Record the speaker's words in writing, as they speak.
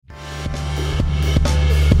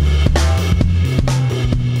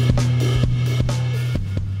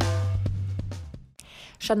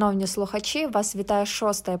Шановні слухачі, вас вітає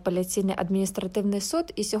Шостий апеляційний адміністративний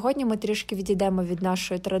суд, і сьогодні ми трішки відійдемо від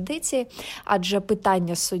нашої традиції, адже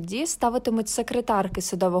питання судді ставитимуть секретарки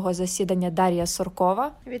судового засідання Дар'я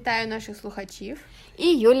Суркова. Вітаю наших слухачів.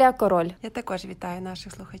 І Юлія Король. Я також вітаю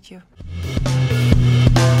наших слухачів.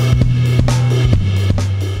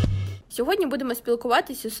 Сьогодні будемо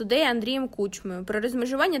спілкуватися з суддею Андрієм Кучмою про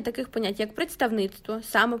розмежування таких понять, як представництво,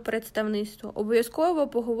 самопредставництво. Обов'язково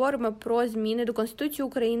поговоримо про зміни до Конституції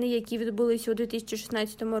України, які відбулися у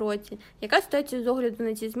 2016 році. Яка ситуація з огляду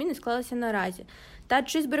на ці зміни склалася наразі? Та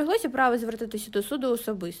чи збереглося право звертатися до суду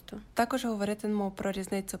особисто? Також говоритимемо про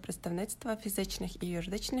різницю представництва фізичних і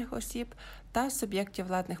юридичних осіб та суб'єктів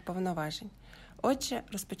владних повноважень. Отже,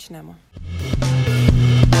 розпочнемо.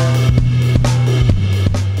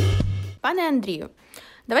 Пане Андрію,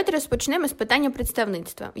 давайте розпочнемо з питання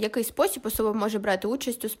представництва. В який спосіб особа може брати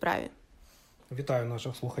участь у справі? Вітаю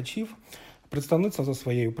наших слухачів. Представництво за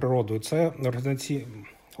своєю природою – це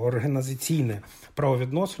організаційне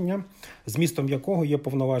правовідношення, змістом якого є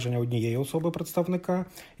повноваження однієї особи представника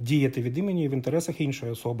діяти від імені і в інтересах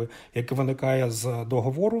іншої особи, яке виникає з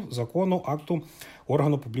договору, закону, акту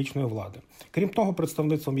органу публічної влади. Крім того,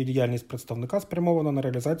 представництвом є діяльність представника спрямована на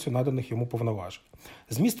реалізацію наданих йому повноважень.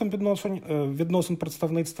 Змістом відносин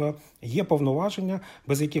представництва є повноваження,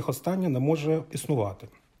 без яких останнє не може існувати.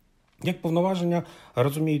 Як повноваження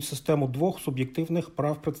розуміють систему двох суб'єктивних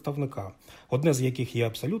прав представника, одне з яких є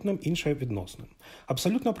абсолютним, інше відносним.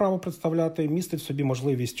 Абсолютне право представляти містить в собі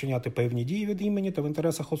можливість вчиняти певні дії від імені та в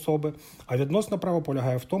інтересах особи, а відносне право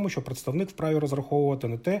полягає в тому, що представник вправі розраховувати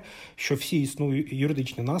на те, що всі існують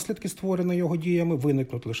юридичні наслідки, створені його діями,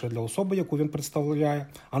 виникнуть лише для особи, яку він представляє,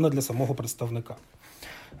 а не для самого представника.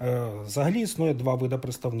 Взагалі існує два види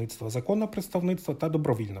представництва – законне представництво та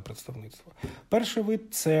добровільне представництво. Перший вид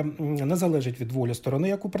 – це не залежить від волі сторони,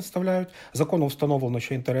 яку представляють. Законом встановлено,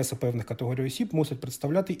 що інтереси певних категорій осіб мусить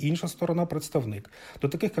представляти інша сторона – представник. До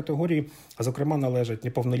таких категорій, зокрема, належать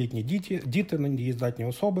неповнолітні діти, недієздатні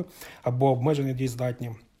особи або обмежені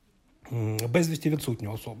дієздатні, безвісті відсутні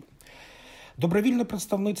особи. Добровільне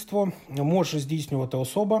представництво може здійснювати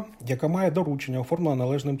особа, яка має доручення, оформлене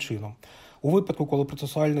належним чином. У випадку, коли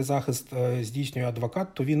процесуальний захист здійснює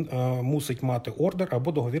адвокат, то він мусить мати ордер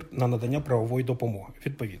або договір на надання правової допомоги,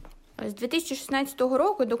 відповідно. З 2016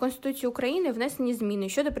 року до Конституції України внесені зміни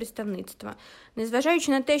щодо представництва.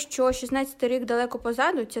 Незважаючи на те, що 16-й рік далеко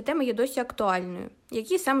позаду, ця тема є досі актуальною.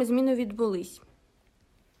 Які саме зміни відбулись?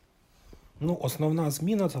 Основна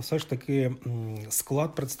зміна – це все ж таки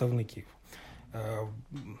склад представників.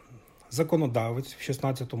 Законодавець в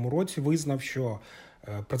 2016 році визнав, що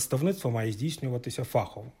представництво має здійснюватися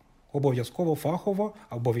фахово. Обов'язково фахово,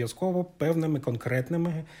 обов'язково певними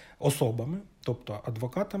конкретними особами, тобто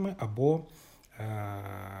адвокатами або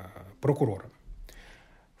прокурорами.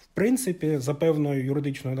 В принципі, за певною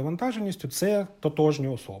юридичною навантаженістю це тотожні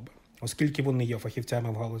особи, оскільки вони є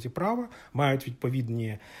фахівцями в галузі права, мають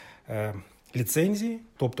відповідні ліцензії,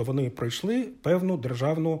 тобто вони пройшли певну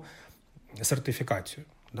державну сертифікацію.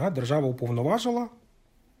 Держава уповноважила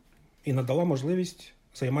і надала можливість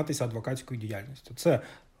займатися адвокатською діяльністю. Це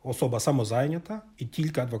особа самозайнята і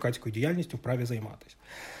тільки адвокатською діяльністю вправі займатися.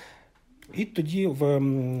 І тоді в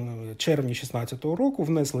червні 2016 року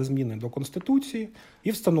внесли зміни до Конституції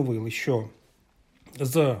і встановили, що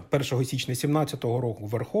з 1 січня 2017 року в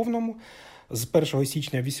Верховному, з 1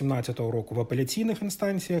 січня 2018 року в апеляційних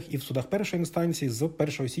інстанціях і в судах першої інстанції з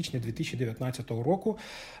 1 січня 2019 року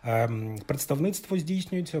представництво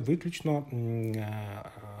здійснюється виключно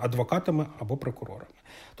адвокатами або прокурорами.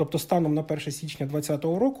 Тобто станом на 1 січня 2020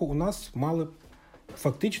 року у нас мали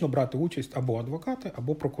фактично брати участь або адвокати,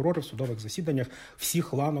 або прокурори в судових засіданнях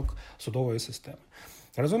всіх ланок судової системи.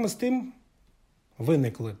 Разом із тим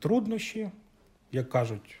виникли труднощі, як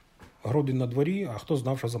кажуть, грудень на дворі, а хто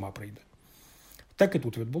знав, що зима прийде. Так і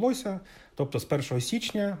тут відбулося. Тобто з 1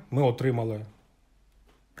 січня ми отримали,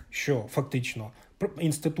 що фактично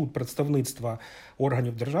інститут представництва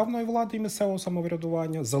органів державної влади і місцевого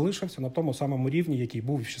самоврядування залишився на тому самому рівні, який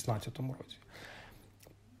був і в 2016 році.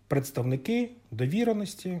 Представники,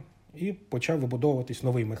 довіреності, і почав вибудовуватись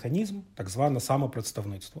новий механізм, так зване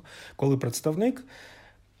самопредставництво. Коли представник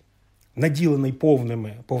наділений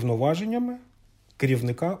повними повноваженнями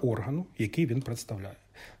керівника органу, який він представляє.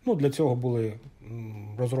 Для цього були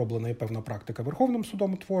розроблена і певна практика Верховним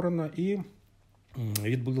судом утворена, і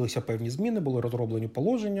відбулися певні зміни, були розроблені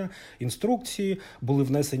положення, інструкції, були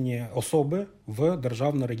внесені особи в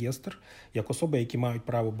державний реєстр, як особи, які мають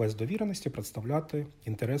право без довіреності представляти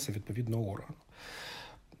інтереси відповідного органу.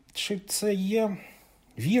 Чи це є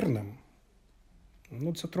вірним?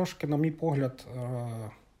 Це трошки, на мій погляд,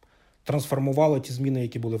 трансформувало ті зміни,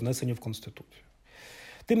 які були внесені в Конституцію.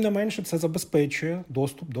 Тим не менше, це забезпечує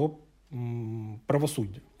доступ до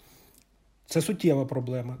правосуддя. Це суттєва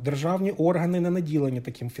проблема. Державні органи не наділені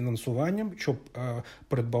таким фінансуванням, щоб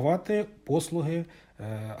придбавати послуги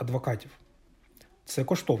адвокатів. Це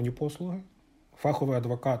коштовні послуги. Фаховий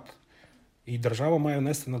адвокат і держава має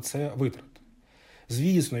нести на це витрати.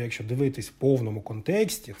 Звісно, якщо дивитись в повному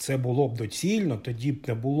контексті, це було б доцільно, тоді б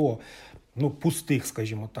не було пустих,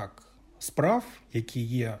 скажімо так, справ, які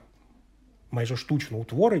є майже штучно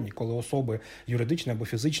утворені, коли особи юридичні або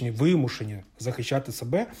фізичні вимушені захищати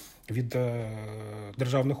себе від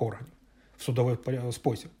державних органів в судовий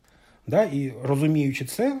спосіб. І розуміючи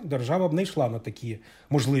це, держава б не йшла на такі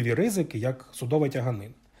можливі ризики, як судова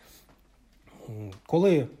тяганина.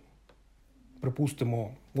 Коли,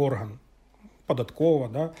 припустимо, орган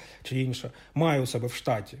податкова чи інше має у себе в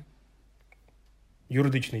штаті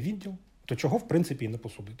юридичний відділ, то чого, в принципі, і не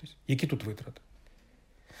посудитись? Які тут витрати?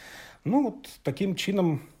 Таким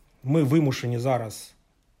чином ми вимушені зараз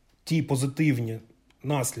ті позитивні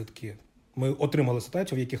наслідки, ми отримали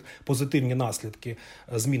ситуацію, в яких позитивні наслідки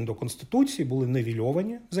змін до Конституції були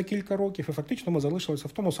нівельовані за кілька років, і фактично ми залишилися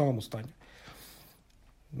в тому самому стані.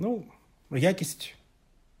 Якість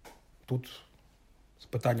тут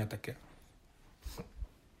питання таке.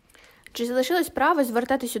 Чи залишилось право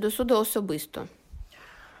звертатися до суду особисто?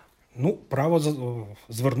 Право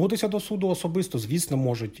звернутися до суду особисто, звісно,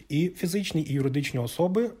 можуть і фізичні, і юридичні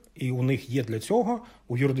особи, і у них є для цього,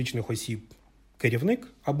 у юридичних осіб, керівник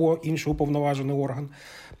або інший уповноважений орган.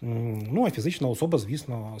 А фізична особа,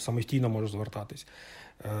 звісно, самостійно може звертатись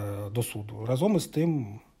до суду. Разом із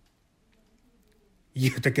тим, є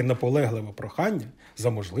таке наполегливе прохання за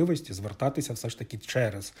можливості звертатися все ж таки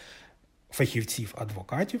через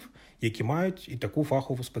фахівців-адвокатів, які мають і таку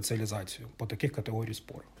фахову спеціалізацію по таких категорій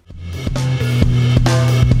спорів.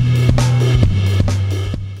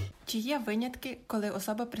 Чи є винятки, коли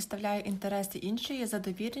особа представляє інтереси іншої за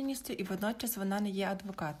довіреністю і водночас вона не є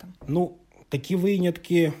адвокатом? Такі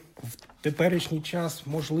винятки в теперішній час,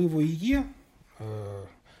 можливо, і є.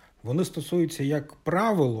 Вони стосуються, як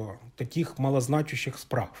правило, таких малозначущих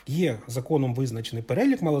справ. Є законом визначений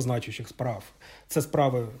перелік малозначущих справ. Це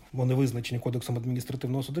справи, вони визначені Кодексом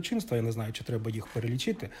адміністративного судочинства, я не знаю, чи треба їх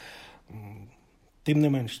перелічити. Тим не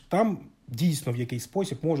менш, там дійсно в якийсь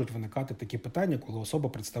спосіб можуть виникати такі питання, коли особа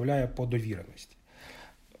представляє по довіреності.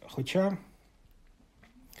 Хоча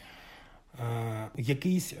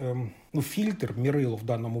якийсь фільтр, мірило в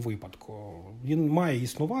даному випадку, він має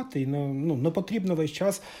існувати і не потрібно весь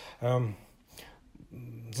час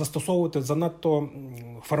застосовувати занадто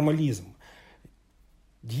формалізм.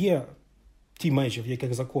 Є ті межі, в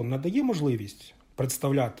яких закон надає можливість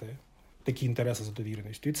представляти такі інтереси за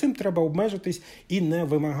довіреністю. І цим треба обмежитись і не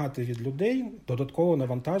вимагати від людей додаткового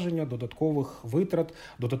навантаження, додаткових витрат,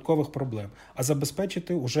 додаткових проблем, а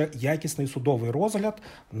забезпечити уже якісний судовий розгляд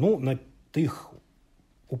на тих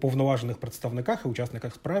уповноважених представниках і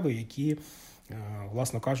учасниках справи, які,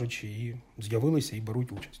 власно кажучи, і з'явилися і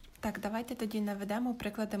беруть участь. Так, давайте тоді наведемо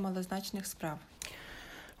приклади малозначних справ.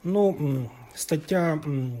 Стаття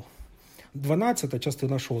 12,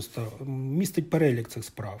 частина 6, містить перелік цих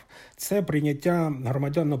справ. Це прийняття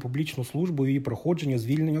громадян на публічну службу і проходження,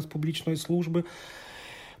 звільнення з публічної служби.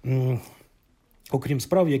 Окрім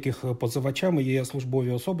справ, яких позивачами є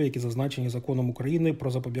службові особи, які зазначені Законом України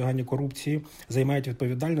про запобігання корупції, займають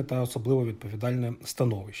відповідальне та особливо відповідальне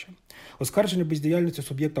становище. Оскарження бездіяльності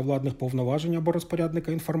суб'єкта владних повноважень або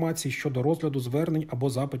розпорядника інформації щодо розгляду звернень або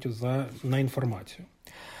запитів на інформацію.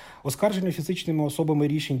 Оскарження фізичними особами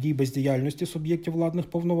рішень дій бездіяльності суб'єктів владних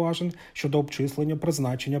повноважень щодо обчислення,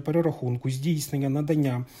 призначення, перерахунку, здійснення,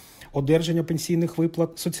 надання, одержання пенсійних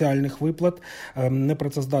виплат, соціальних виплат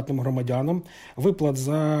непрацездатним громадянам, виплат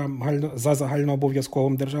за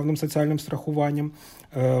загальнообов'язковим державним соціальним страхуванням,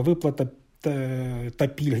 виплата та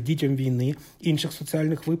пільг дітям війни, інших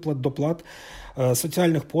соціальних виплат, доплат,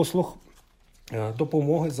 соціальних послуг,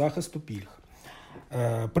 допомоги, захисту, пільг.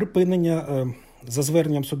 Припинення за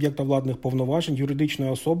зверненням суб'єкта владних повноважень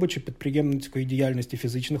юридичної особи чи підприємницької діяльності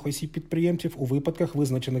фізичних осіб-підприємців у випадках,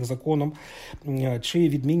 визначених законом, чи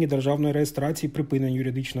відміні державної реєстрації,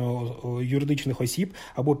 припинення юридичних осіб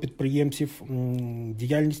або підприємців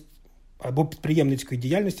підприємницької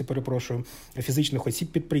діяльності, фізичних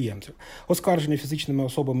осіб-підприємців. Оскарження фізичними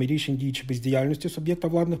особами рішень дій чи бездіяльності суб'єкта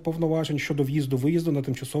владних повноважень щодо в'їзду-виїзду на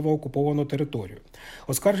тимчасово окуповану територію.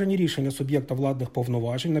 Оскарження рішення суб'єкта владних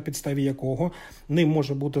повноважень, на підставі якого ним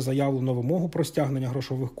може бути заявлено вимогу про стягнення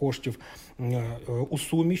грошових коштів у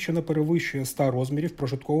сумі, що не перевищує 100 розмірів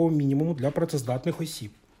прожиткового мінімуму для працездатних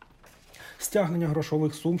осіб. стягнення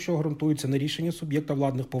грошових сум, що ґрунтуються на рішенні суб'єкта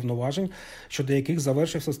владних повноважень, щодо яких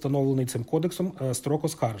завершився встановлений цим кодексом строк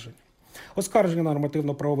оскарження. Оскарження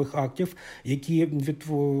нормативно-правових актів, які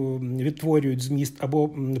відтворюють зміст або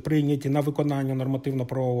прийняті на виконання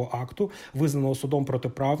нормативно-правового акту, визнаного судом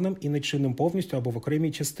протиправним і нечинним повністю або в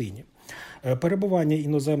окремій частині. Перебування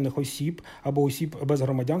іноземних осіб або осіб без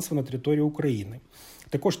громадянства на території України.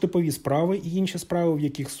 Також типові справи і інші справи, в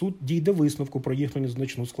яких суд дійде висновку про їхню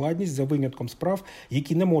незначну складність за винятком справ,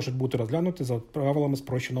 які не можуть бути розглянуті за правилами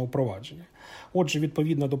спрощеного провадження. Отже,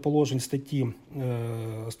 відповідно до положень статті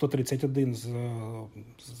 131 з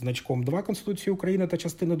значком 2 Конституції України та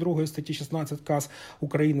частини 2 статті 16 КАС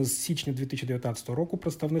України з січня 2019 року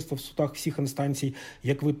представництво в судах всіх інстанцій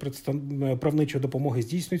як вид правничої допомоги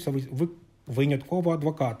здійснюється винятково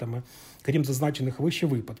адвокатами, крім зазначених вище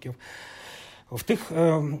випадків. В тих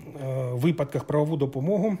випадках правову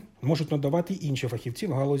допомогу можуть надавати інші фахівці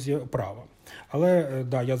в галузі права. Але,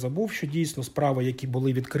 я забув, що дійсно справи, які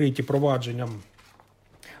були відкриті провадженням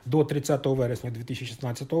до 30 вересня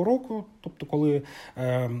 2016 року, тобто коли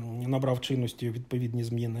набрав чинності відповідні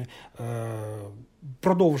зміни,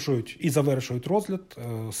 продовжують і завершують розгляд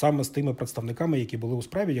саме з тими представниками, які були у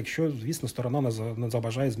справі, якщо, звісно, сторона не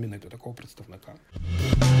забажає змінити такого представника.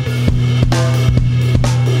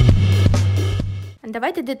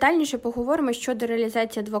 Давайте детальніше поговоримо щодо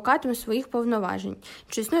реалізації адвокатом своїх повноважень.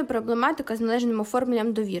 Чи існує проблематика з належним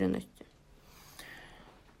оформленням довіреності?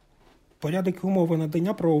 Порядок і умови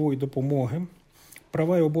надання правової допомоги,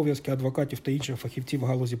 права і обов'язки адвокатів та інших фахівців в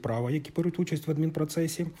галузі права, які беруть участь в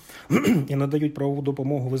адмінпроцесі і надають правову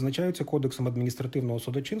допомогу, визначаються Кодексом адміністративного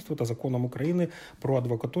судочинства та Законом України про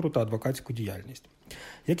адвокатуру та адвокатську діяльність.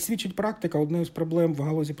 Як свідчить практика, однією з проблем в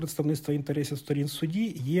галузі представництва інтересів сторін в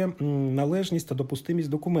суді є належність та допустимість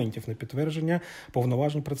документів на підтвердження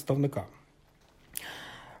повноважень представника.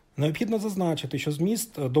 Необхідно зазначити, що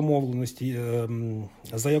зміст домовленості,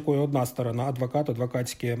 за якою одна сторона, адвокат,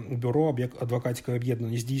 адвокатське бюро, адвокатське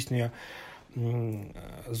об'єднання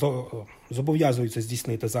зобов'язується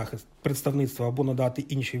здійснити захист представництва або надати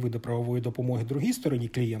інші види правової допомоги другій стороні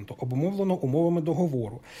клієнту, обумовлено умовами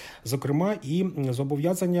договору, зокрема і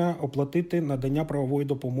зобов'язання оплатити надання правової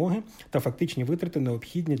допомоги та фактичні витрати,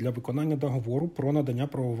 необхідні для виконання договору про надання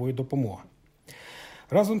правової допомоги.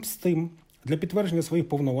 Разом з тим, для підтвердження своїх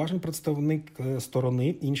повноважень представник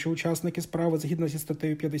сторони, інші учасники справи, згідно зі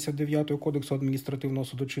статтею 59 Кодексу адміністративного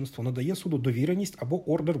судочинства, надає суду довіреність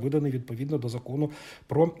або ордер, виданий відповідно до Закону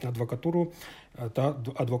про адвокатуру та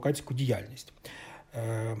адвокатську діяльність.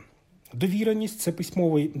 Довіреність – це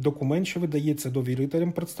письмовий документ, що видається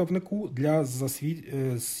довірителем представнику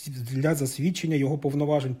для засвідчення його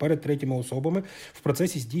повноважень перед третіми особами в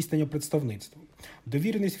процесі здійснення представництва.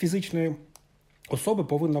 Довіреність фізичної особи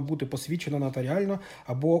повинна бути посвідчена нотаріально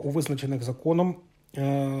або у визначених законом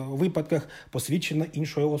випадках посвідчена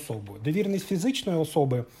іншою особою. Довіреність фізичної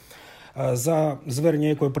особи, за звернення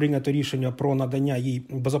якої прийнято рішення про надання їй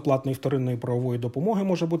безоплатної вторинної правової допомоги,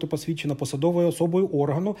 може бути посвідчена посадовою особою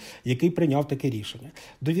органу, який прийняв таке рішення.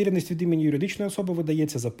 Довіреність від імені юридичної особи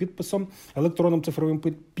видається за підписом, електронним цифровим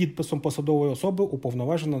підписом посадової особи,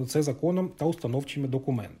 уповноваженої на це законом та установчими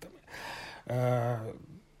документами.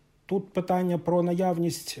 Тут питання про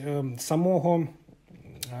наявність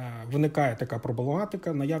виникає така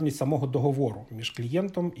проблематика, наявність самого договору між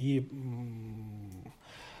клієнтом і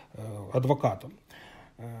адвокатом.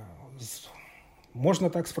 Можна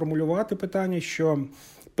так сформулювати питання, що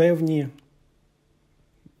певні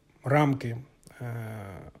рамки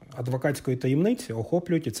адвокатської таємниці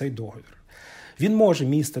охоплюють і цей договір. Він може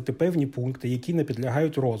містити певні пункти, які не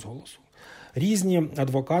підлягають розголосу. Різні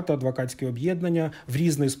адвокати, адвокатські об'єднання в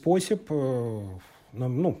різний спосіб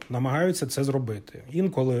намагаються це зробити.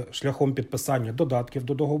 Інколи шляхом підписання додатків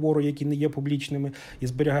до договору, які не є публічними і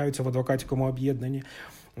зберігаються в адвокатському об'єднанні.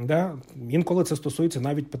 Інколи це стосується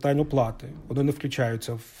навіть питань оплати. Вони не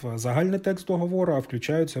включаються в загальний текст договору, а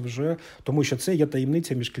включаються вже, тому що це є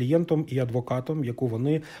таємниця між клієнтом і адвокатом, яку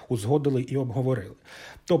вони узгодили і обговорили.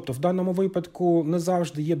 Тобто в даному випадку не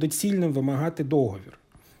завжди є доцільним вимагати договір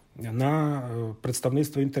на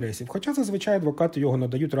представництво інтересів. Хоча зазвичай адвокати його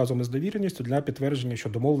надають разом із довіреністю для підтвердження, що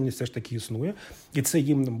домовленість все ж таки існує, і це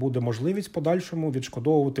їм буде можливість в подальшому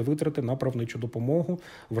відшкодовувати витрати на правничу допомогу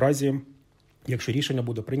в разі, якщо рішення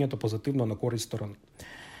буде прийнято позитивно на користь сторони.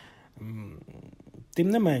 Тим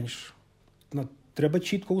не менш, треба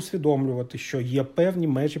чітко усвідомлювати, що є певні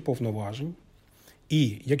межі повноважень,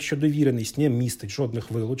 і якщо довіреність не містить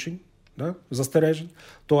жодних вилучень, застережень,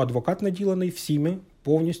 то адвокат наділений всіми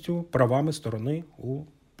повністю правами сторони у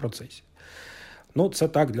процесі. Це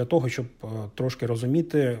так для того, щоб трошки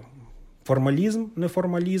розуміти формалізм,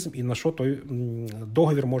 неформалізм і на що той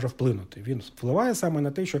договір може вплинути. Він впливає саме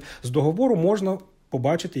на те, що з договору можна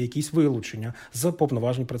побачити якісь вилучення з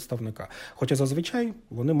повноважень представника. Хоча зазвичай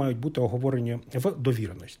вони мають бути оговорені в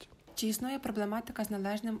довіреності. Чи існує проблематика з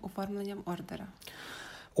належним оформленням ордера?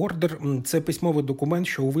 Ордер – це письмовий документ,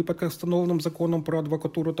 що у випадках, встановленим законом про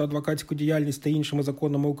адвокатуру та адвокатську діяльність та іншими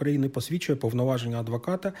законами України, посвідчує повноваження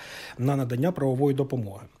адвоката на надання правової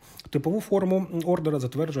допомоги. Типову форму ордера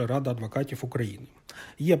затверджує Рада адвокатів України.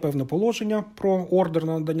 Є певне положення про ордер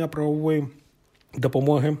на надання правової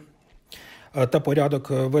допомоги та порядок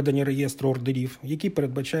ведення реєстру ордерів, який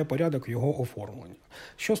передбачає порядок його оформлення.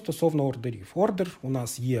 Що стосовно ордерів. Ордер у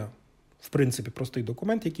нас є, в принципі, простий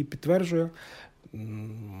документ, який підтверджує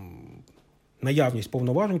наявність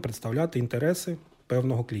повноважень представляти інтереси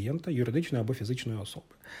певного клієнта, юридичної або фізичної особи.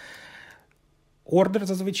 Ордер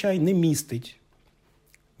зазвичай не містить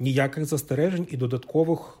ніяких застережень і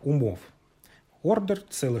додаткових умов. Ордер –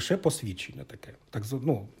 це лише посвідчення таке,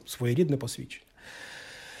 своєрідне посвідчення.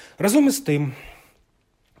 Разом із тим,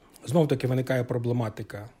 знов-таки виникає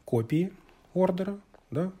проблематика копії ордера.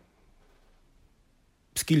 Да?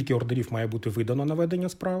 Скільки ордерів має бути видано на ведення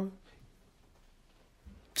справи?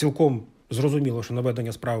 Цілком зрозуміло, що на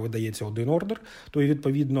ведення справи видається один ордер, то і,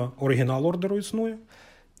 відповідно, оригінал ордеру існує.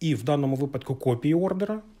 І в даному випадку копії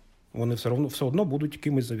ордера, вони все одно будуть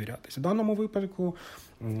кимось завірятися. В даному випадку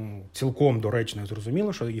цілком доречно і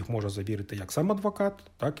зрозуміло, що їх може завірити як сам адвокат,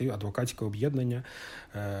 так і адвокатське об'єднання,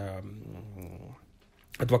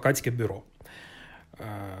 адвокатське бюро.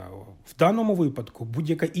 В даному випадку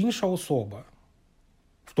будь-яка інша особа,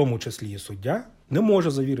 в тому числі і суддя, не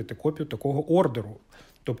може завірити копію такого ордеру.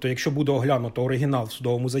 Тобто, якщо буде оглянуто оригінал в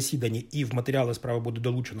судовому засіданні і в матеріали справи буде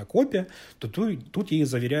долучена копія, то тут її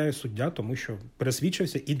завіряє суддя, тому що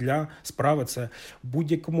пересвідчився, і для справи це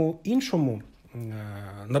будь-якому іншому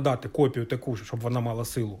надати копію таку, щоб вона мала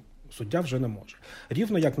силу, суддя вже не може.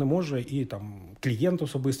 Рівно як не може і клієнт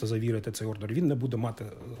особисто завірити цей ордер, він не буде мати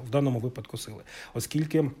в даному випадку сили,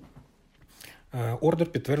 оскільки ордер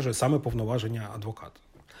підтверджує саме повноваження адвоката.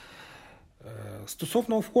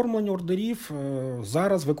 Стосовно оформлення ордерів,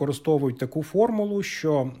 зараз використовують таку формулу,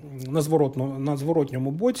 що на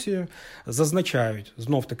зворотньому боці зазначають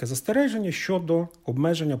знов-таки застереження щодо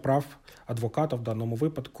обмеження прав адвоката в даному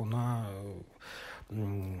випадку на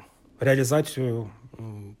реалізацію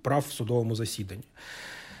прав в судовому засіданні.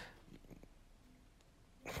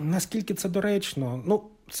 Наскільки це доречно?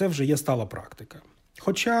 Це вже є стала практика.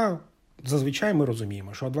 Хоча зазвичай ми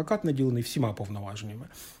розуміємо, що адвокат наділений всіма повноваженнями.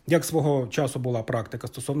 Як свого часу була практика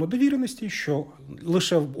стосовно довіреності, що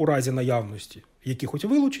лише у разі наявності якихось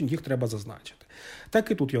вилучень їх треба зазначити.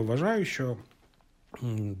 Так і тут я вважаю, що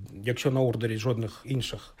якщо на ордері жодних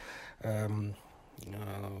інших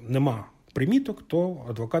нема приміток, то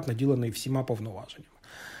адвокат наділений всіма повноваженнями.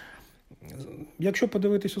 Якщо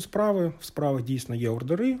подивитись у справи, в справах дійсно є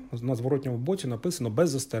ордери, на зворотньому боці написано без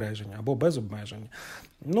застереження або без обмежень.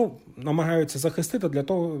 Намагаються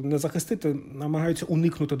захистити, намагаються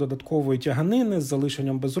уникнути додаткової тяганини з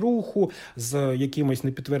залишенням без руху, з якимось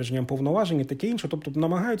непідтвердженням повноважень і таке інше. Тобто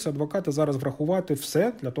намагаються адвокати зараз врахувати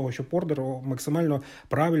все для того, щоб ордер максимально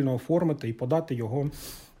правильно оформити і подати його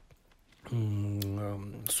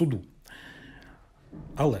суду.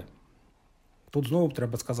 Але тут знову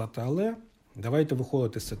треба сказати «але». Давайте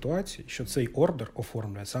виходити з ситуації, що цей ордер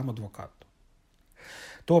оформлює сам адвокат.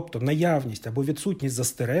 Тобто наявність або відсутність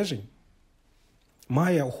застережень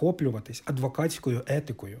має охоплюватись адвокатською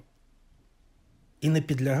етикою і не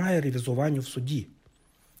підлягає ревізуванню в суді.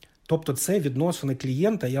 Тобто це відносини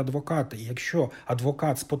клієнта і адвоката. І якщо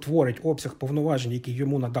адвокат спотворить обсяг повноважень, які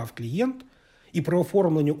йому надав клієнт, і при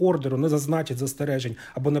оформленні ордеру не зазначить застережень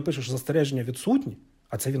або напише, що застереження відсутні,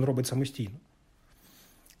 а це він робить самостійно.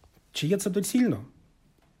 Чи є це доцільно?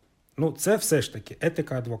 Це все ж таки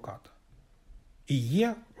етика адвоката. І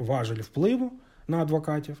є важель впливу на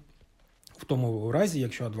адвокатів в тому разі,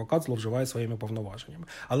 якщо адвокат зловживає своїми повноваженнями.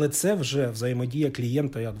 Але це вже взаємодія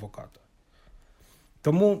клієнта і адвоката.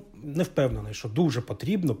 Тому не впевнений, що дуже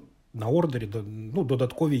потрібно на ордері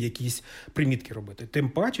додаткові якісь примітки робити. Тим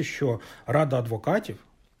паче, що Рада адвокатів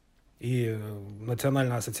і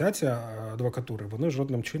Національна асоціація адвокатури, вони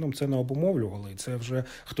жодним чином це не обумовлювали. І це вже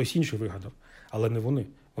хтось інший вигадав, але не вони.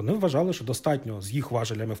 Вони вважали, що достатньо з їх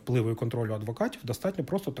важелями впливу і контролю адвокатів, достатньо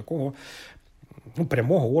просто такого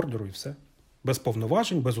прямого ордеру і все. Без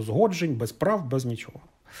повноважень, без узгоджень, без прав, без нічого.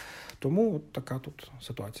 Тому така тут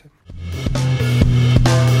ситуація.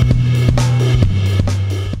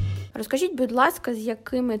 Розкажіть, будь ласка, з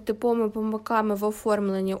якими типовими помилками в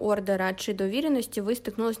оформленні ордера чи довіреності ви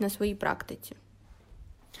стикнулись на своїй практиці?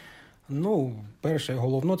 Перше,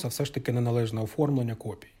 головне, це все ж таки неналежне оформлення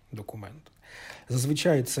копій документу.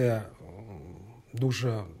 Зазвичай це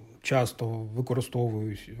дуже часто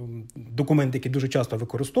використовують документи, які дуже часто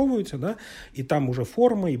використовуються, да? І там уже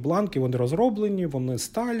форми і бланки, вони розроблені, вони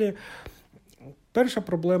сталі. Перша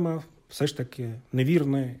проблема все ж таки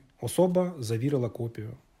невірна особа завірила копію.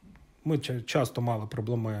 Ми часто мали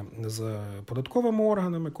проблеми з податковими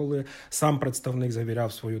органами, коли сам представник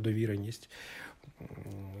завіряв свою довіреність.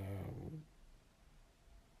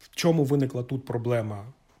 В чому виникла тут проблема?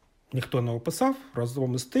 Ніхто не описав.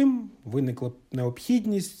 Разом з тим виникла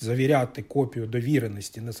необхідність завіряти копію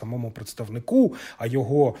довіреності не самому представнику, а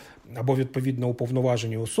його або відповідно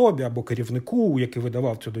уповноваженій особі, або керівнику, який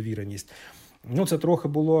видавав цю довіреність. Це трохи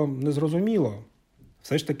було незрозуміло.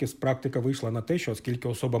 Все ж таки практика вийшла на те, що оскільки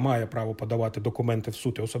особа має право подавати документи в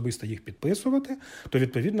суд і особисто їх підписувати, то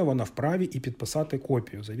відповідно вона вправі і підписати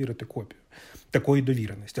копію, завірити копію такої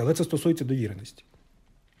довіреності. Але це стосується довіреності.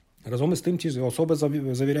 Разом із тим, ці особи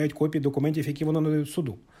завіряють копії документів, які вони надають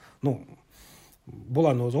суду.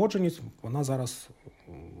 Була неузгодженість, вона зараз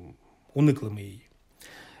уникли ми її.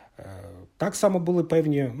 Так само були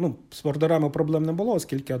певні, з ордерами проблем не було,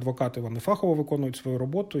 оскільки адвокати вони фахово виконують свою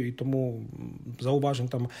роботу, і тому зауважень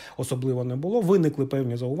там особливо не було. Виникли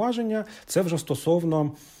певні зауваження, це вже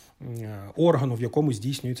стосовно органу, в якому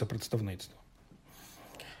здійснюється представництво.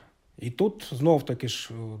 І тут знов-таки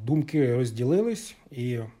ж думки розділились,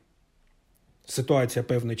 і ситуація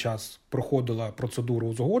певний час проходила процедуру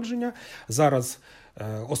узгодження. Зараз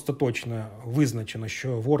остаточно визначено,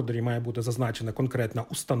 що в ордері має бути зазначена конкретна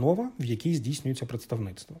установа, в якій здійснюється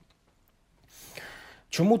представництво.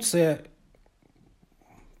 Чому це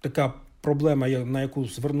така проблема, на яку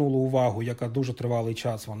звернули увагу, яка дуже тривалий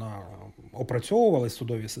час вона опрацьовувалась в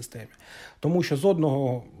судовій системі? Тому що з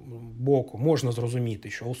одного боку можна зрозуміти,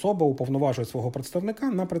 що особа уповноважує свого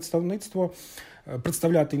представника на представництво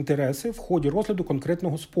представляти інтереси в ході розгляду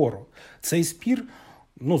конкретного спору. Цей спір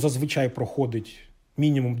зазвичай проходить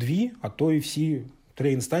мінімум 2, а то і всі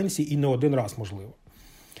 3 інстанції, і не один раз, можливо.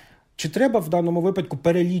 Чи треба в даному випадку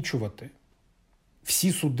перелічувати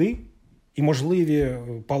всі суди і можливі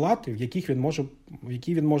палати, в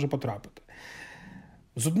які він може потрапити?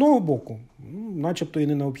 З одного боку, начебто і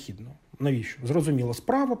не необхідно. Навіщо? Зрозуміло,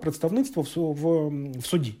 справа, представництво в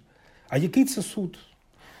суді. А який це суд?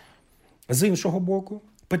 З іншого боку,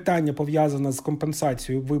 питання, пов'язане з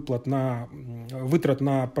компенсацією витрат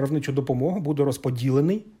на правничу допомогу, буде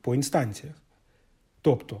розподілений по інстанціях.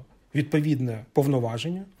 Тобто, відповідне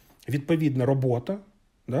повноваження, відповідна робота,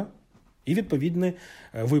 да? І відповідні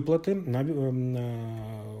виплати на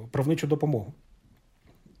правничу допомогу.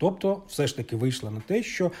 Тобто, все ж таки вийшло на те,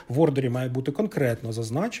 що в ордері має бути конкретно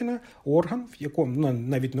зазначений орган, в якому,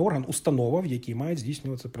 навіть не орган, установа, в якій має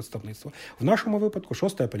здійснюватися представництво. В нашому випадку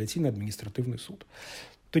Шостий апеляційний адміністративний суд.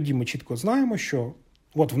 Тоді ми чітко знаємо, що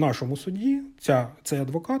в нашому суді цей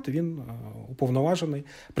адвокат, він уповноважений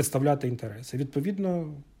представляти інтереси.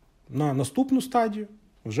 Відповідно, на наступну стадію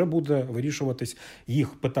вже буде вирішуватись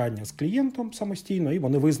їх питання з клієнтом самостійно, і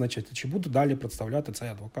вони визначать, чи буде далі представляти цей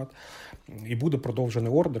адвокат, і буде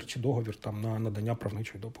продовжений ордер чи договір там на надання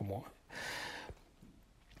правничої допомоги.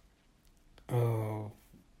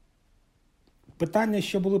 Питання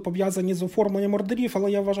ще були пов'язані з оформленням ордерів,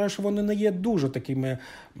 але я вважаю, що вони не є дуже такими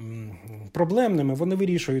проблемними. Вони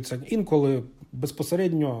вирішуються. Інколи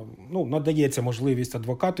безпосередньо надається можливість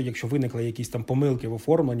адвокату, якщо виникли якісь там помилки в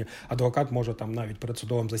оформленні, адвокат може там навіть перед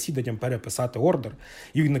судовим засіданням переписати ордер.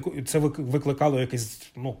 І це викликало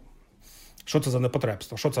якесь, що це за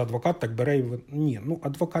непотребство? Що це адвокат так бере і... Ні,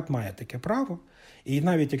 адвокат має таке право. І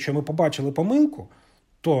навіть якщо ми побачили помилку,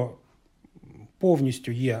 то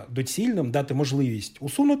повністю є доцільним дати можливість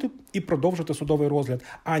усунути і продовжити судовий розгляд,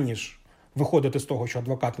 аніж виходити з того, що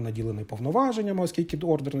адвокат не наділений повноваженнями, оскільки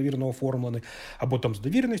ордер невірно оформлений, або там з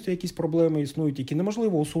довіреністю якісь проблеми існують, які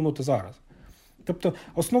неможливо усунути зараз. Тобто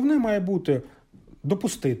основне має бути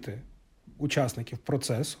допустити учасників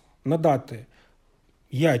процесу, надати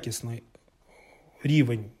якісний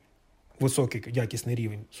рівень, високий якісний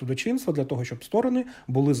рівень судочинства для того, щоб сторони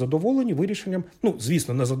були задоволені вирішенням,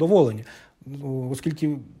 звісно, не задоволені,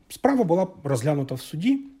 оскільки справа була розглянута в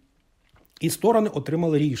суді, і сторони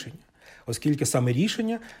отримали рішення, оскільки саме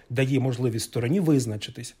рішення дає можливість стороні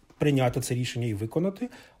визначитись, прийняти це рішення і виконати,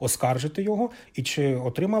 оскаржити його, і чи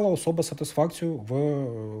отримала особа сатисфакцію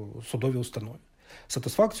в судовій установі.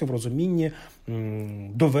 Сатисфакцію в розумінні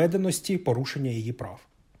доведеності порушення її прав.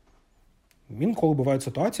 Інколи бувають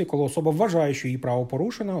ситуації, коли особа вважає, що її право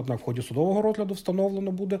порушено, однак в ході судового розгляду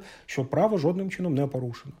встановлено буде, що право жодним чином не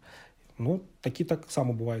порушено. Такі так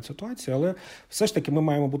само бувають ситуації, але все ж таки ми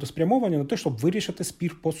маємо бути спрямовані на те, щоб вирішити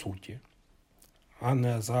спір по суті, а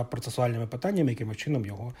не за процесуальними питаннями, якимось чином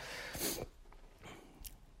його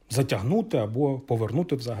затягнути або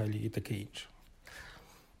повернути взагалі і таке інше.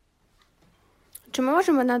 Чи ми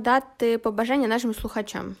можемо надати побажання нашим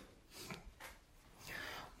слухачам?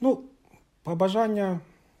 Побажання,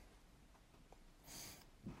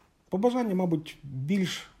 мабуть,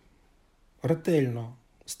 більш ретельно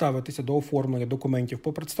ставитися до оформлення документів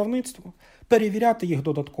по представництву, перевіряти їх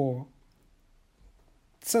додатково.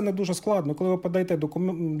 Це не дуже складно. Коли ви подаєте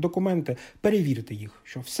документи, перевірте їх,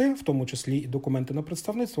 що все, в тому числі і документи на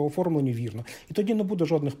представництво, оформлені вірно. І тоді не буде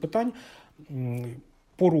жодних питань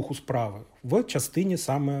по руху справи в частині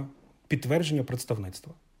саме підтвердження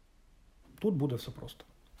представництва. Тут буде все просто.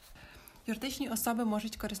 Юридичні особи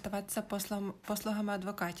можуть користуватися послугами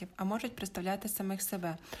адвокатів, а можуть представляти самих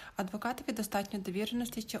себе. Адвокатові достатньо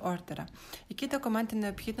довіреності чи ордера. Які документи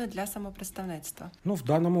необхідні для самопредставництва? В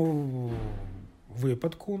даному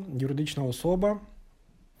випадку юридична особа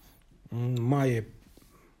має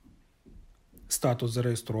статус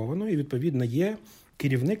зареєстрованої і, відповідно, є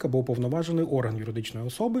керівник або уповноважений орган юридичної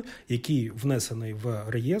особи, який внесений в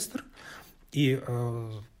реєстр. І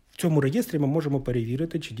в цьому реєстрі ми можемо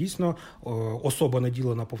перевірити, чи дійсно особа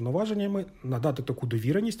наділена повноваженнями надати таку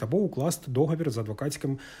довіреність або укласти договір з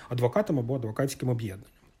адвокатом або адвокатським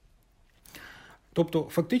об'єднанням. Тобто,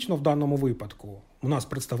 фактично, в даному випадку у нас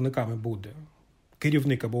представниками буде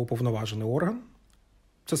керівник або уповноважений орган,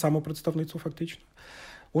 це самопредставництво фактично.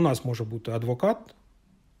 У нас може бути адвокат,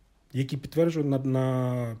 який підтверджує,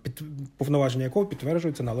 повноваження якого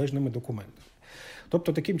підтверджується належними документами.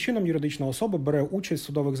 Тобто, таким чином юридична особа бере участь в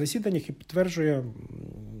судових засіданнях і підтверджує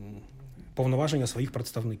повноваження своїх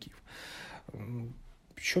представників.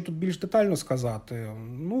 Що тут більш детально сказати?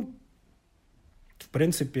 В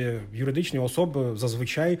принципі, юридичні особи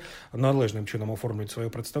зазвичай належним чином оформлюють своє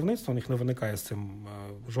представництво, у них не виникає з цим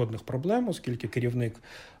жодних проблем, оскільки керівник,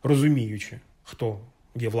 розуміючи, хто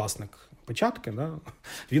є власник печатки,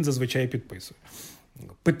 він зазвичай підписує.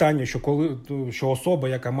 Питання, що особа,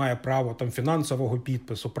 яка має право фінансового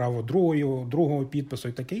підпису, право другого підпису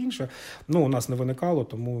і таке інше, у нас не виникало,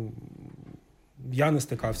 тому я не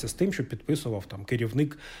стикався з тим, що підписував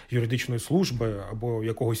керівник юридичної служби або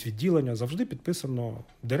якогось відділення. Завжди підписано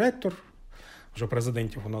директор, вже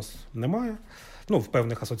президентів у нас немає. В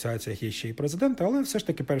певних асоціаціях є ще і президенти, але все ж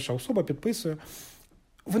таки перша особа підписує.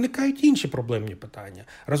 Виникають інші проблемні питання.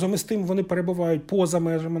 Разом із тим вони перебувають поза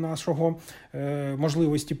межами нашого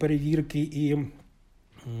можливості перевірки і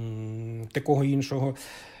такого іншого.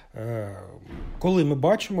 Коли ми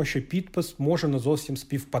бачимо, що підпис може не зовсім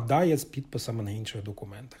співпадає з підписами на інших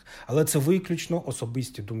документах. Але це виключно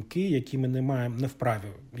особисті думки, які ми не вправі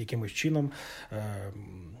якимось чином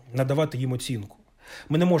надавати їм оцінку.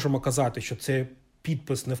 Ми не можемо казати, що це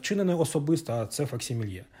підпис не вчинений особисто, а це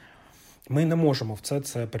факсимільє. Ми не можемо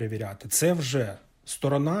це перевіряти. Це вже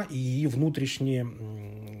сторона і її внутрішня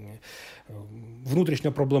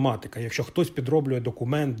проблематика. Якщо хтось підроблює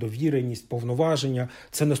документ, довіреність, повноваження,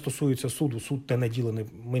 це не стосується суду, суд те наділений,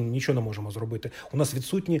 ми нічого не можемо зробити. У нас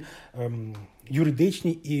відсутні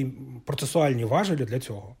юридичні і процесуальні важелі для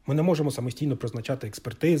цього. Ми не можемо самостійно призначати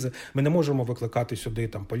експертизи, ми не можемо викликати сюди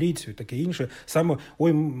поліцію і таке інше. Саме,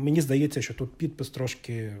 мені здається, що тут підпис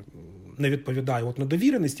трошки не відповідає. На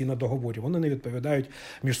довіреності і на договорі вони не відповідають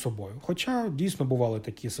між собою. Хоча дійсно бували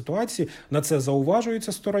такі ситуації. На це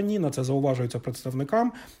зауважується стороні, на це зауважується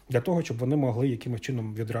представникам, для того, щоб вони могли якимось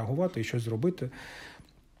чином відреагувати і щось зробити.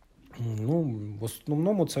 В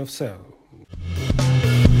основному це все.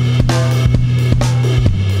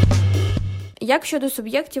 Як щодо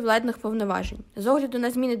суб'єктів владних повноважень? З огляду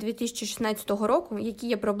на зміни 2016 року, які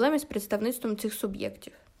є проблеми з представництвом цих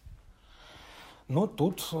суб'єктів?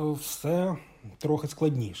 Тут все трохи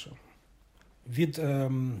складніше. Від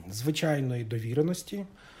звичайної довіреності,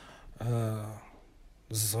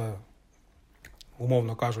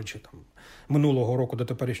 умовно кажучи, минулого року до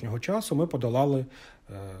теперішнього часу ми подолали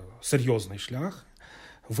серйозний шлях.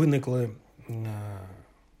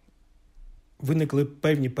 Виникли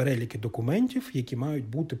певні переліки документів, які мають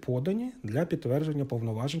бути подані для підтвердження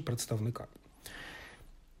повноважень представника.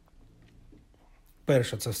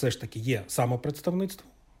 Перше, це все ж таки є самопредставництво,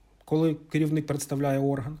 коли керівник представляє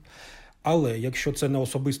орган. Але якщо це не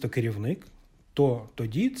особисто керівник, то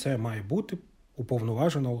тоді це має бути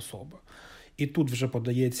уповноважена особа. І тут вже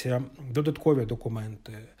подається додаткові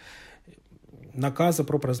документи, накази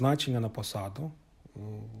про призначення на посаду,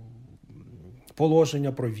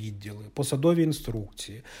 положення про відділи, посадові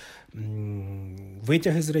інструкції,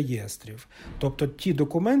 витяги з реєстрів. Тобто ті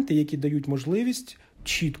документи, які дають можливість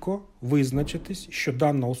чітко визначитись, що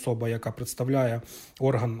дана особа, яка представляє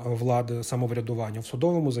орган влади самоврядування в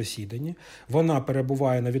судовому засіданні, вона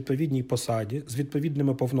перебуває на відповідній посаді з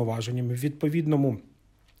відповідними повноваженнями, в відповідному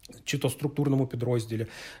чи то структурному підрозділі,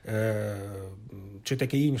 чи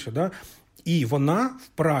таке інше, да? І вона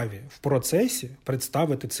вправі в процесі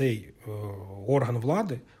представити цей орган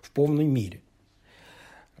влади в повній мірі.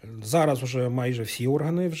 Зараз вже майже всі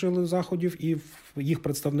органи вжили заходів, і їх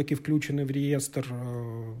представники включені в реєстр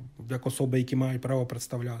як особи, які мають право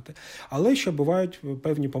представляти. Але ще бувають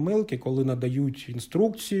певні помилки, коли надають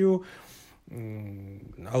інструкцію,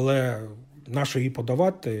 але на що її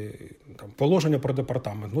подавати? Там, положення про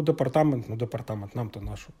департамент. Департамент, нам-то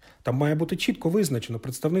на що? Там має бути чітко визначено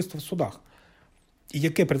представництво в судах. І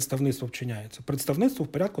яке представництво вчиняється? Представництво в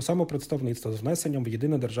порядку самопредставництва з внесенням в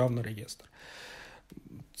єдиний державний реєстр.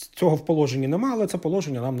 Цього в положенні немає, але це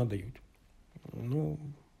положення нам надають.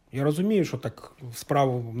 Я розумію, що так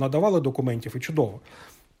справу надавали документів і чудово.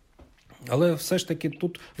 Але все ж таки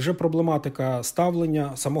тут вже проблематика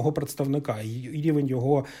ставлення самого представника і рівень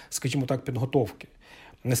його, скажімо так, підготовки.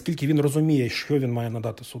 Наскільки він розуміє, що він має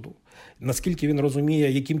надати суду. Наскільки він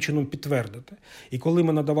розуміє, яким чином підтвердити. І коли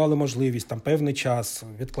ми надавали можливість, там певний час,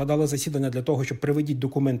 відкладали засідання для того, щоб приведіть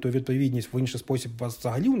документи у відповідність, в інший спосіб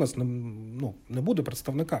взагалі у нас не буде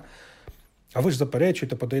представника. А ви ж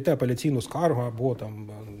заперечуєте, подаєте апеляційну скаргу або там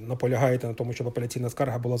наполягаєте на тому, щоб апеляційна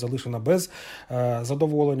скарга була залишена без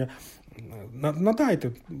задоволення.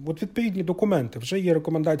 Надайте відповідні документи. Вже є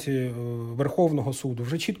рекомендації Верховного суду,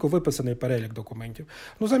 вже чітко виписаний перелік документів.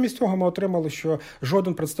 Замість цього ми отримали, що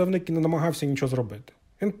жоден представник не намагався нічого зробити.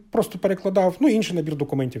 Він просто перекладав, інший набір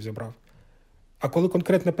документів зібрав. А коли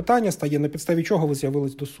конкретне питання стає, на підставі чого ви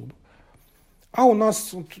з'явились до суду? А у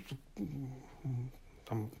нас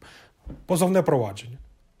там позовне провадження.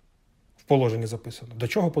 В положенні записано. До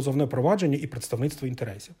чого позовне провадження і представництво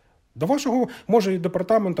інтересів? До вашого, може, і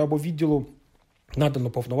департаменту або відділу надано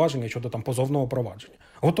повноваження щодо там позовного провадження.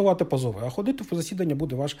 Готувати позови, а ходити в засідання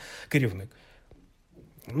буде ваш керівник.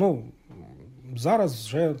 Зараз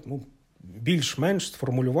вже більш-менш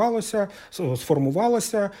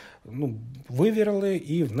сформувалося, вивірили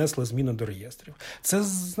і внесли зміни до реєстрів. Це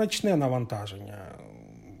значне навантаження.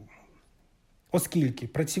 Оскільки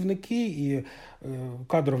працівники і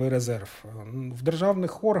кадровий резерв в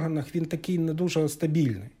державних органах, він такий не дуже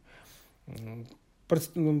стабільний.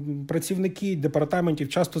 Працівники департаментів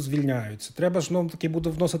часто звільняються. Треба ж таки буде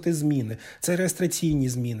вносити зміни. Це реєстраційні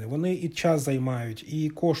зміни. Вони і час займають, і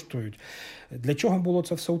коштують. Для чого було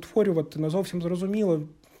це все утворювати, не зовсім зрозуміло.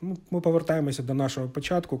 Ми повертаємося до нашого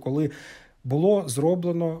початку, коли було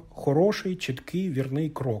зроблено хороший, чіткий, вірний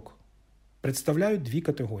крок. Представляють дві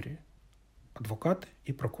категорії. Адвокати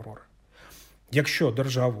і прокурори. Якщо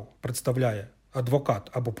державу представляє адвокат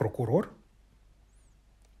або прокурор,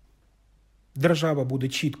 держава буде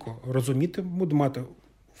чітко розуміти, буде мати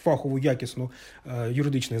фахову, якісну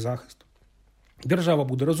юридичний захист. Держава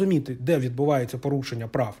буде розуміти, де відбувається порушення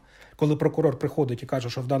прав. Коли прокурор приходить і каже,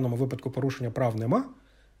 що в даному випадку порушення прав нема,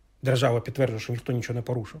 держава підтверджує, що ніхто нічого не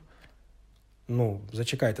порушив.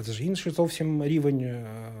 Зачекайте, це ж інший зовсім рівень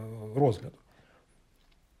розгляду.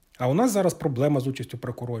 А у нас зараз проблема з участю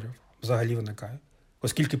прокурорів взагалі виникає.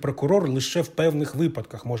 Оскільки прокурор лише в певних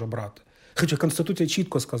випадках може брати. Хоча Конституція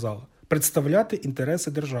чітко сказала – представляти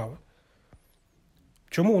інтереси держави.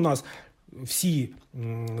 Чому у нас всі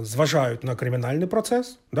зважають на кримінальний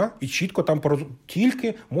процес, і чітко там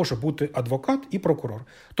тільки може бути адвокат і прокурор.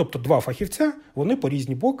 Тобто два фахівця, вони по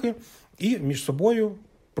різні боки і між собою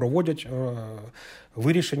проводять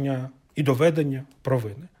вирішення і доведення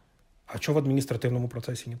провини. А що в адміністративному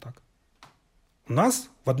процесі не так? У нас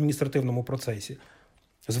в адміністративному процесі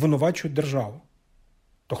звинувачують державу.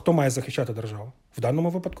 То хто має захищати державу? В даному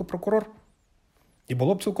випадку прокурор. І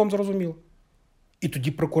було б цілком зрозуміло. І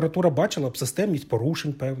тоді прокуратура бачила б системність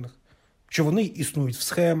порушень певних, що вони існують в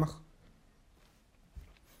схемах.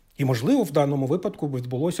 І, можливо, в даному випадку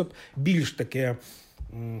відбулося б більш таке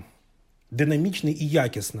динамічне і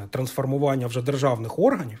якісне трансформування вже державних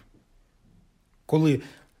органів, коли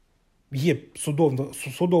є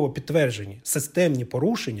судово підтверджені системні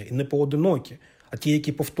порушення і не поодинокі, а ті,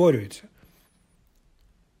 які повторюються.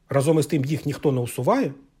 Разом із тим їх ніхто не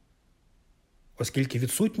усуває, оскільки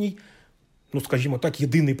відсутній, скажімо так,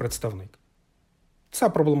 єдиний представник. Ця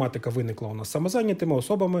проблематика виникла у нас самозайнятими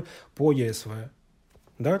особами по ЄСВ.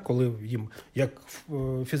 Коли їм, як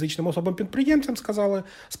фізичним особам-підприємцям сказали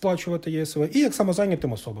сплачувати ЄСВ, і як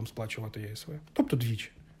самозайнятим особам сплачувати ЄСВ. Тобто двічі.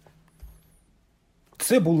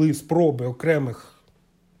 Це були спроби окремих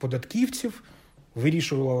податківців,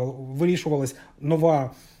 вирішувалась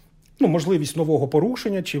нова, можливість нового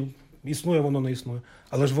порушення чи існує воно, не існує.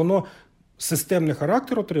 Але ж воно системний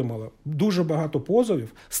характер отримало, дуже багато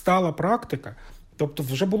позовів, стала практика. Тобто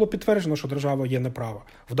вже було підтверджено, що держава є неправа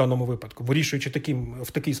в даному випадку, вирішуючи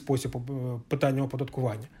в такий спосіб питання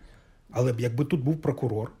оподаткування. Але якби тут був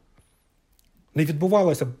прокурор, не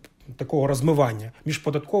відбувалося б такого розмивання між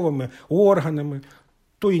податковими органами,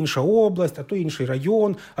 то інша область, а то інший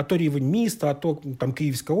район, а то рівень міста, а то там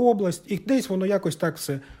Київська область. І десь воно якось так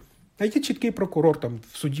все. А є чіткий прокурор, там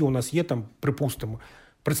в суді у нас є, там, припустимо,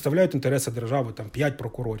 представляють інтереси держави, там 5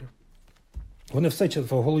 прокурорів. Вони все в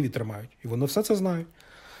голові тримають, і вони все це знають.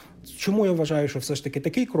 Чому я вважаю, що все ж таки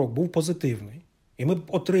такий крок був позитивний? І ми б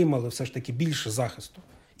отримали все ж таки більше захисту.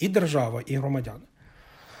 І держава, і громадяни.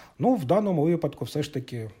 Ну, в даному випадку все ж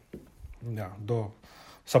таки, до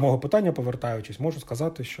самого питання повертаючись, можу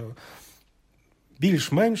сказати, що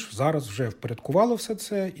більш-менш зараз вже впорядкувало все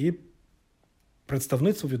це, і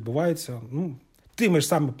представництво відбувається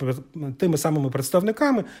тими самими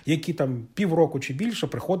представниками, які там півроку чи більше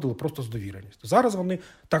приходили просто з довіреністю. Зараз вони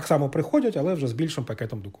так само приходять, але вже з більшим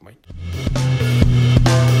пакетом документів.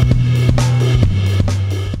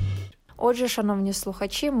 Отже, шановні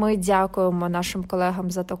слухачі, ми дякуємо нашим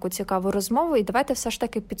колегам за таку цікаву розмову, і давайте все ж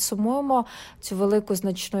таки підсумуємо цю велику,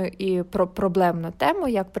 значну і проблемну тему,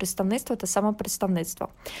 як представництво та самопредставництво.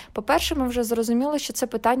 По-перше, ми вже зрозуміли, що це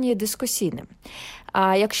питання є дискусійним.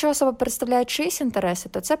 А якщо особа представляє чиїсь інтереси,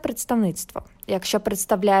 то це представництво. Якщо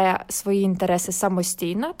представляє свої інтереси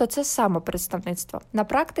самостійно, то це самопредставництво. На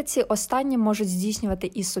практиці останні можуть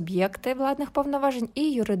здійснювати і суб'єкти владних повноважень,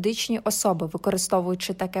 і юридичні особи,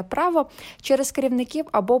 використовуючи таке право через керівників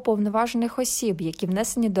або повноважених осіб, які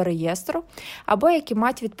внесені до реєстру, або які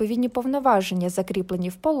мають відповідні повноваження, закріплені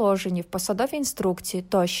в положенні, в посадовій інструкції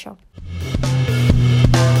тощо.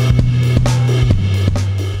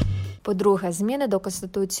 По-друге, зміни до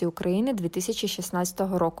Конституції України 2016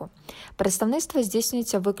 року. Представництво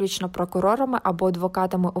здійснюється виключно прокурорами або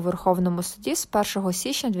адвокатами у Верховному суді з 1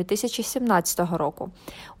 січня 2017 року,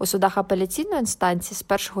 у судах апеляційної інстанції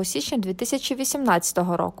з 1 січня 2018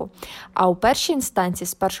 року, а у першій інстанції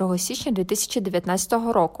з 1 січня 2019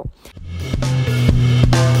 року.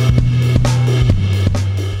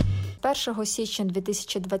 1 січня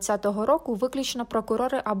 2020 року виключно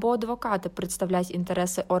прокурори або адвокати представляють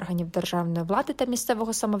інтереси органів державної влади та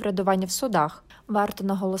місцевого самоврядування в судах. Варто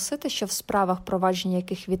наголосити, що в справах, провадження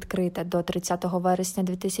яких відкрите до 30 вересня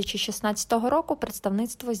 2016 року,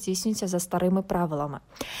 представництво здійснюється за старими правилами.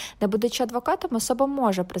 Не будучи адвокатом, особа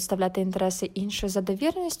може представляти інтереси іншої за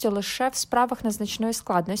довіреністю лише в справах незначної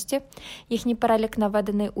складності. Їхній перелік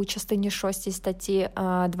наведений у частині 6 статті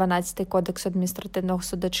 12 Кодексу адміністративного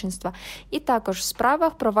судочинства, і також в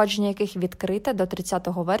справах, провадження яких відкрите до 30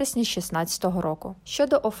 вересня 2016 року.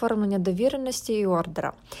 Щодо оформлення довіреності і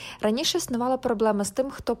ордера. Раніше існувала проблема з тим,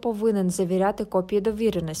 хто повинен завіряти копії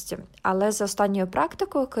довіреності, але за останньою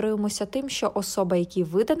практикою керуємося тим, що особа, якій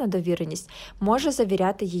видана довіреність, може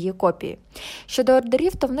завіряти її копії. Щодо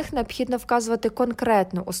ордерів, то в них необхідно вказувати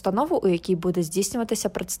конкретну установу, у якій буде здійснюватися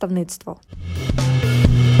представництво.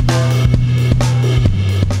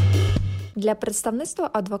 Для представництва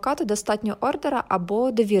адвокату достатньо ордера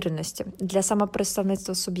або довіреності. Для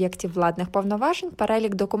самопредставництва суб'єктів владних повноважень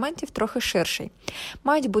перелік документів трохи ширший.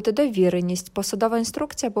 Мають бути довіреність, посадова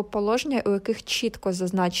інструкція або положення, у яких чітко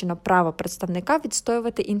зазначено право представника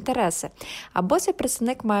відстоювати інтереси, або цей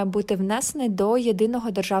представник має бути внесений до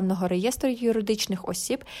Єдиного державного реєстру юридичних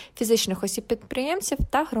осіб, фізичних осіб-підприємців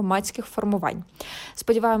та громадських формувань.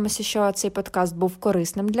 Сподіваємося, що цей подкаст був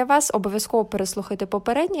корисним для вас. Обов'язково переслухайте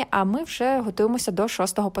попередні, а ми вже готуємося до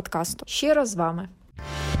 6-го подкасту. Щиро з вами!